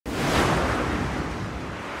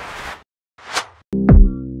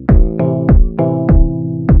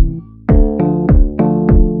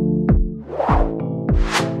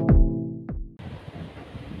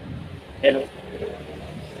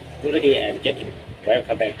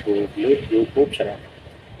Welcome back to YouTube channel.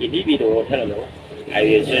 In this video, hello, I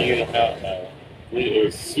will show you how create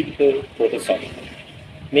a simple Photoshop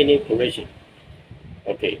manipulation.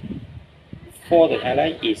 Okay. For the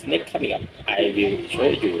highlight is next coming up. I will show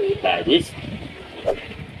you like this.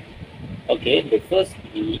 Okay. The first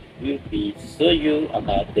we will be show you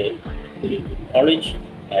about the orange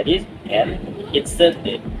like this and insert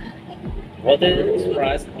the water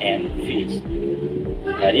splash and fish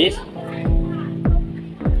like this.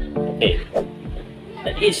 Okay,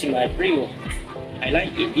 that is my preview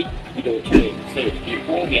highlight in this video too. So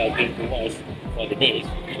before we are going to watch for the next,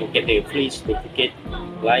 so get there, please don't forget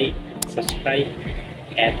like, subscribe,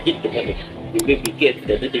 and hit the button. You will be get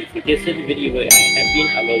the notification video where I have been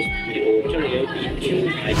upload video tutorial into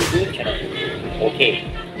my YouTube channel. Okay,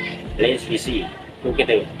 let's see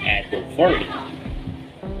together and follow me.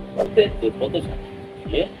 Open the Photoshop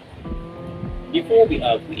here. Before we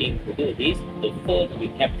are going to do this, the first we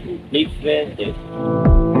have to prepare the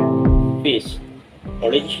fish,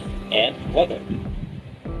 orange, and water.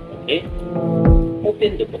 Okay.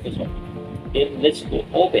 Open the Photoshop. Then let's go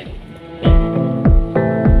open.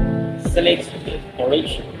 Select the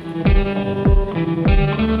orange.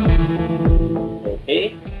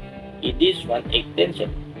 Okay. In this one extension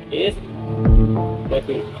is go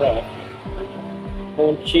to crop,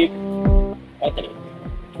 phone chip, water,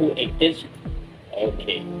 to extension.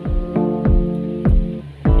 Okay.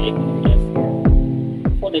 Yes.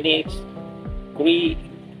 For the next, create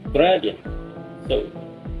gradient. So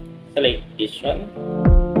select this one.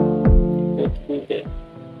 Go to the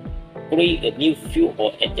create a new view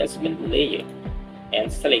or adjustment layer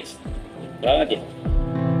and select gradient.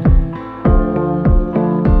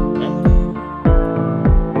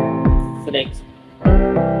 Select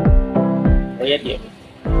gradient.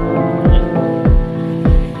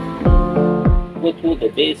 Go to the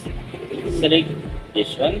base, select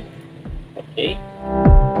this one, okay,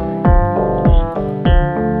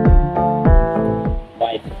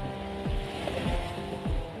 white,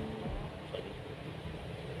 okay,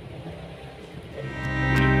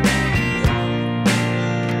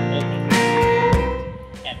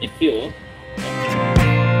 and the fill,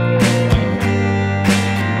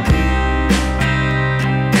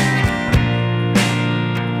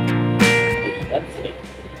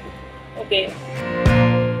 okay.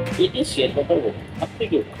 It is yet up to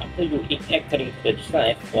you exactly the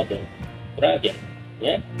design for the gradient.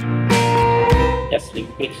 Yeah. Just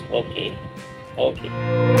click OK. Okay.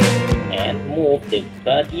 And move the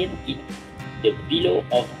gradient in the below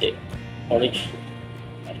of the orange.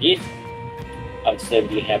 Like this. Also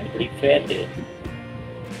we have prepared the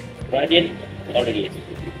gradient already.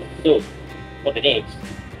 So for the next,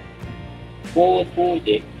 go to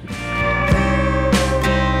the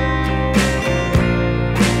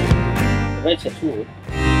Retro tool,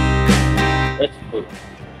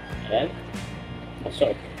 and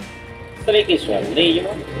sorry, select this one, layer.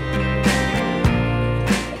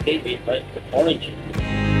 Okay, we try the orange.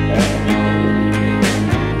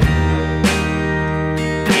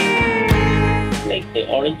 Select the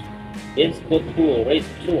orange, then go to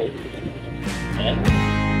Retro tool, and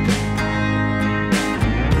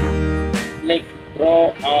select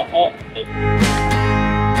draw out the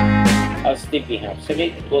as still we have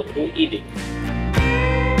select, go through edit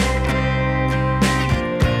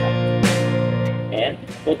and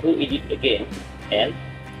go through edit again and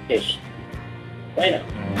paste. Right now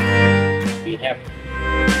we have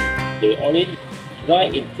the orange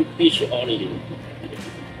right into picture already.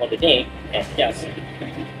 For the neck and just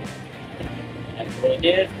and for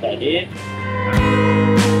this like this,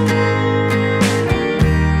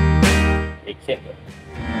 example.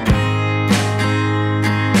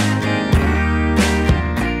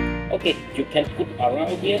 Okay, you can put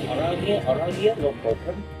around here, no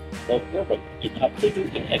problem. It's up to you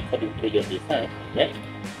in according to your design. Yeah.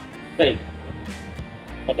 So,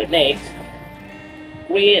 for the next,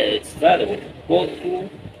 create shadow. Go to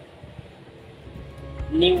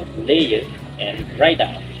new layer and write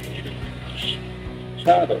down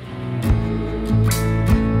shadow.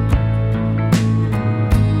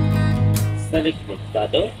 Select the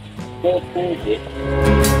shadow. Go to the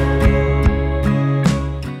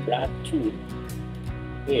brush tool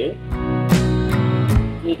here,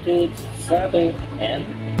 go to shadow and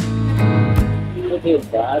go to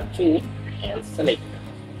brush tool and select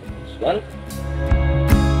this one.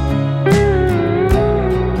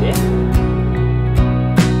 Okay.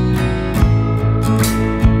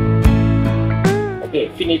 Okay,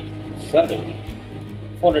 finish shadow.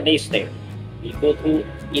 For the next step, we go to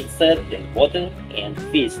insert the water and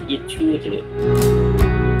fish into the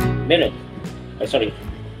mirror. Sorry,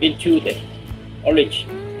 into the orange.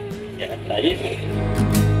 Yeah, like this.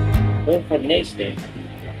 Go for the next step.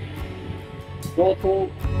 Go to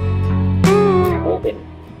open.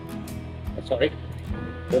 Sorry.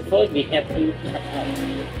 So first we have to cut out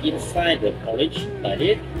inside the orange like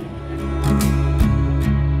this.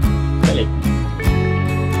 Select.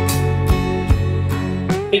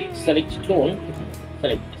 Pick select tool.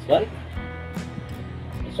 Select this one.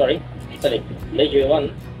 Sorry. Select layer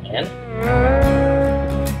 1 and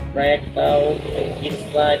drag down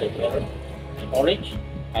inside the orange.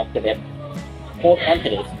 After that, hold onto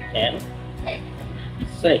this and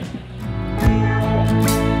select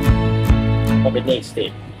for the next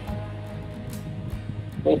step.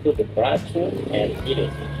 Go to the brush tool and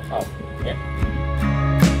erase it out. Yeah.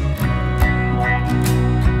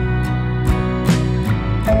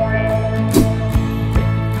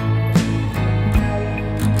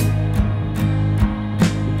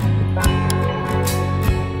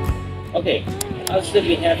 Okay, after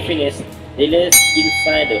we have finished, delete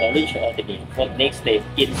inside the orange organelle. For the next step,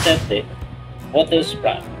 insert the water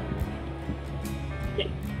splash. Okay.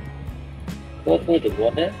 Go to the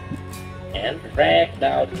water and drag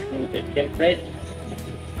down to the temperature.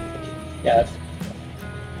 Yes.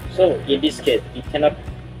 So in this case, we cannot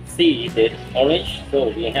see the orange, so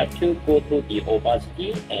we have to go to the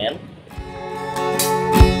opacity and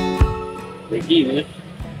reduce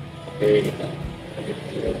the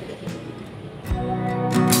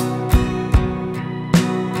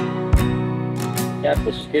just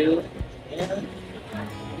the scale. Yeah.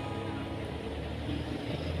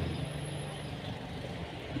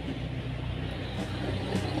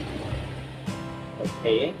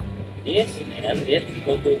 Okay, this and let's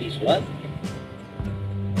go to this one.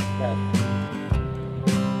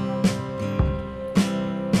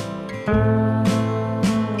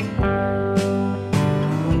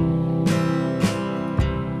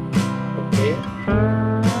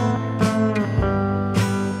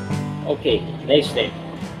 Okay, next step.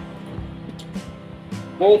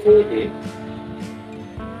 Go to the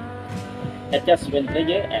adjustment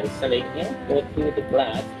layer and select here. Go to the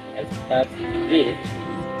glass and start with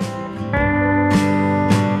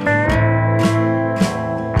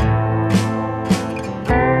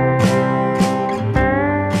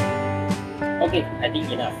okay, I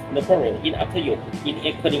think enough. No problem. In up to you. In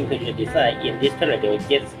according to your design, in this tutorial,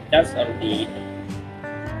 just on the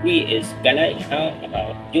we is gonna how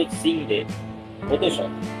about using the Photoshop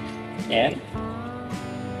and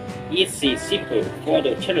easy simple for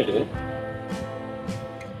the tutorial.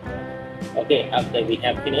 Okay, after we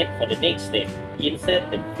have finished, for the next step, insert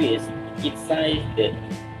the fish inside the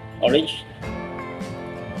orange.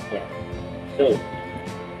 Yeah. So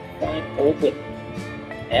find open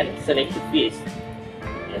and select the fish.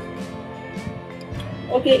 Yes.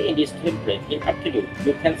 Okay, in this template, in up to you.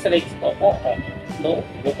 You can select no problem.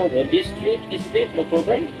 This strip, no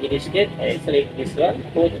problem. In this case, I select this one.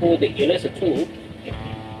 Go to the eraser tool.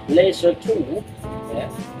 Laser tool. Yeah.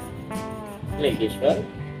 Select this one.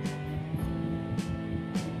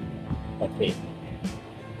 Okay.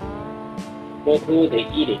 Go to the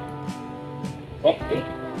edit. Okay.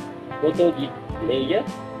 Go to the layer.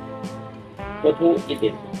 Go to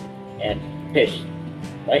edit and paste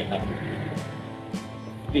right up.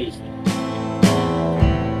 Please.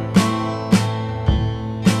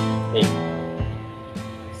 Okay.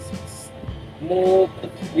 Move the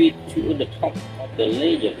feet to the top of the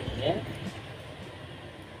layer. Yeah.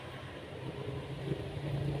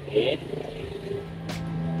 Okay.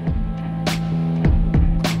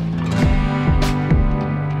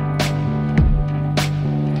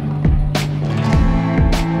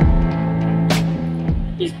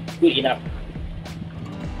 It's good enough.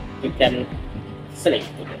 You can select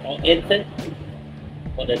or enter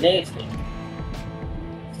for the next thing.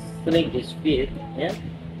 Select this field, yeah.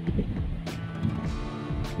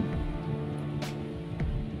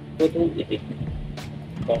 Go to edit,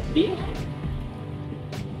 copy,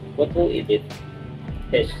 go to edit,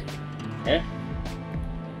 paste, yeah.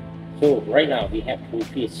 So right now we have two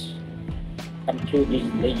fish. Come to this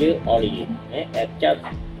layer only, yeah. Adjust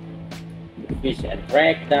the fish and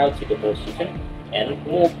drag down to the position and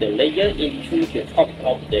move the layer into the top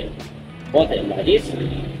of the water like this.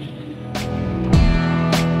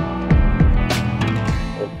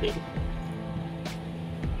 Okay.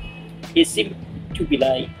 It seems to be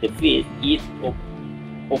like the fish is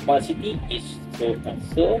opacity is so and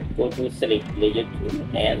so. Go to select layer 2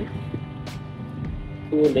 and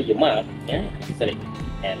to layer mark, yeah, select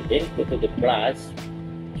and then go to the brush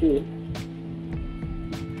tool.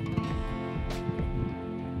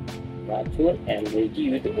 Tool and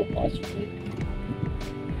reduce the opacity.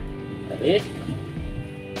 That is.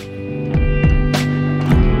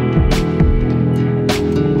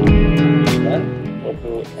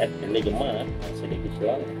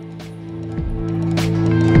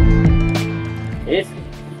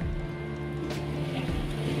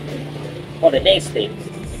 mistake.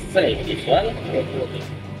 Select this one,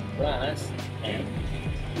 plus, and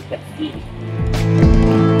you can see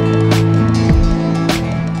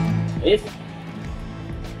this.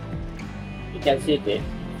 You can see the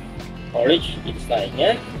orange inside,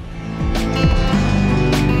 yeah?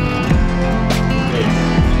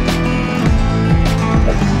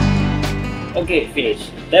 Okay, finish.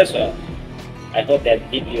 That's all. I hope that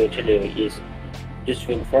video tutorial is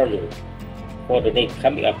useful for you. For the next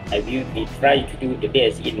coming up, I will be trying to do the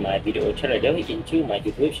best in my video tutorial into my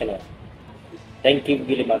YouTube channel. Thank you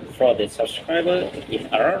very much for the subscriber in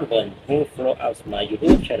around one who follow us my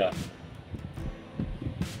YouTube channel.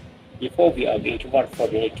 Before we are going to watch for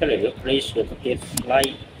the next tutorial, please don't forget to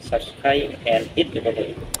like, subscribe, and hit the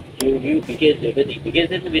button. You will begin the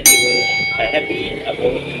video. I happy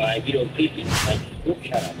about my video clip in my YouTube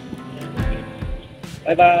channel.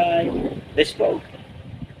 Bye bye. Let's go.